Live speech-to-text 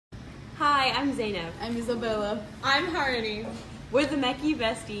Hi, I'm Zeynep. I'm Isabella. I'm Harini. We're the Meki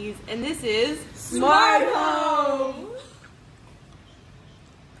Besties, and this is SmartHome!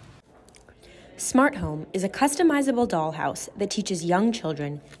 SmartHome is a customizable dollhouse that teaches young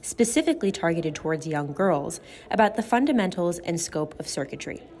children, specifically targeted towards young girls, about the fundamentals and scope of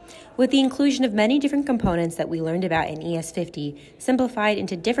circuitry. With the inclusion of many different components that we learned about in ES50, simplified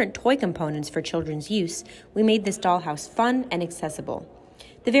into different toy components for children's use, we made this dollhouse fun and accessible.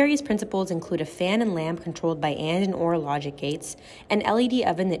 The various principles include a fan and lamp controlled by and OR logic gates, an LED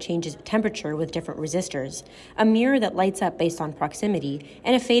oven that changes temperature with different resistors, a mirror that lights up based on proximity,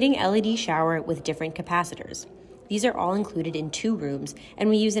 and a fading LED shower with different capacitors. These are all included in 2 rooms, and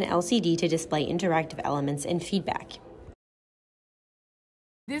we use an LCD to display interactive elements and feedback.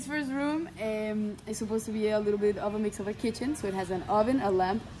 This first room is supposed to be a little bit of a mix of a kitchen, so it has an oven, a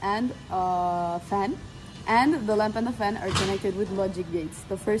lamp, and a fan. And the lamp and the fan are connected with logic gates.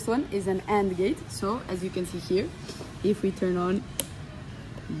 The first one is an AND gate, so as you can see here, if we turn on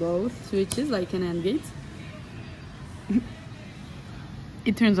both switches like an AND gate,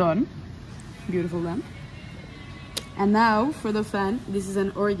 it turns on. Beautiful lamp. And now for the fan, this is an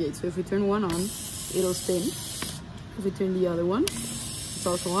OR gate, so if we turn one on, it'll spin. If we turn the other one, it's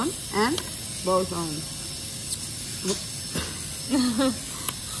also on, and both on.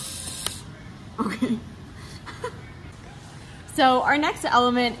 Okay. So our next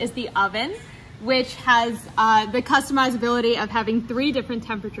element is the oven, which has the customizability of having 3 different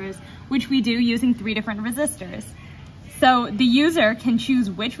temperatures, which we do using 3 different resistors. So the user can choose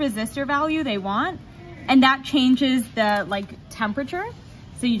which resistor value they want, and that changes the temperature.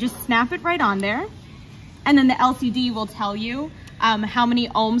 So you just snap it right on there, and then the LCD will tell you how many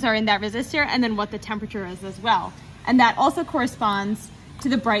ohms are in that resistor and then what the temperature is as well. And that also corresponds to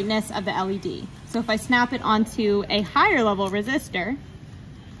the brightness of the LED. So if I snap it onto a higher level resistor,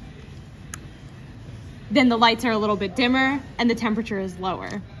 then the lights are a little bit dimmer and the temperature is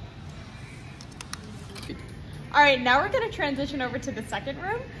lower. All right, now we're gonna transition over to the second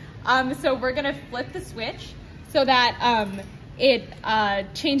room. So we're gonna flip the switch so that it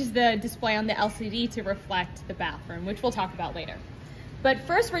changes the display on the LCD to reflect the bathroom, which we'll talk about later. But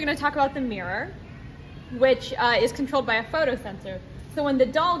first we're gonna talk about the mirror, which is controlled by a photo sensor. So when the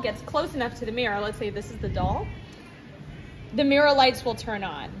doll gets close enough to the mirror, let's say this is the doll, the mirror lights will turn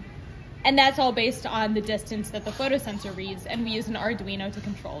on. And that's all based on the distance that the photo sensor reads, and we use an Arduino to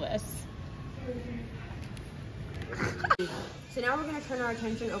control this. So now we're going to turn our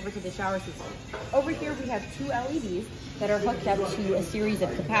attention over to the shower system. Over here we have 2 LEDs that are hooked up to a series of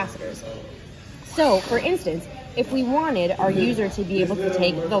capacitors. So, for instance, if we wanted our user to be able to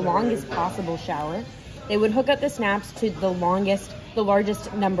take the longest possible shower, they would hook up the snaps to the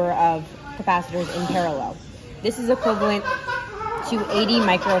largest number of capacitors in parallel. This is equivalent to 80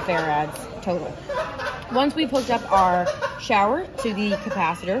 microfarads total. Once we've hooked up our shower to the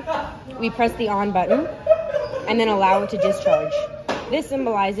capacitor, we press the on button and then allow it to discharge. This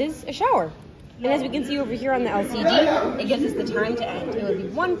symbolizes a shower. And as we can see over here on the LCD, it gives us the time to end. It would be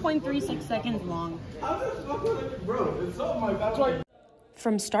 1.36 seconds long.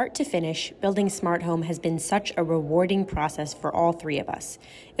 From start to finish, building SmartHome has been such a rewarding process for all 3 of us.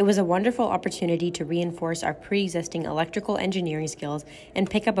 It was a wonderful opportunity to reinforce our pre-existing electrical engineering skills and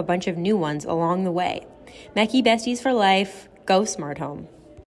pick up a bunch of new ones along the way. Meki Besties for life, go SmartHome.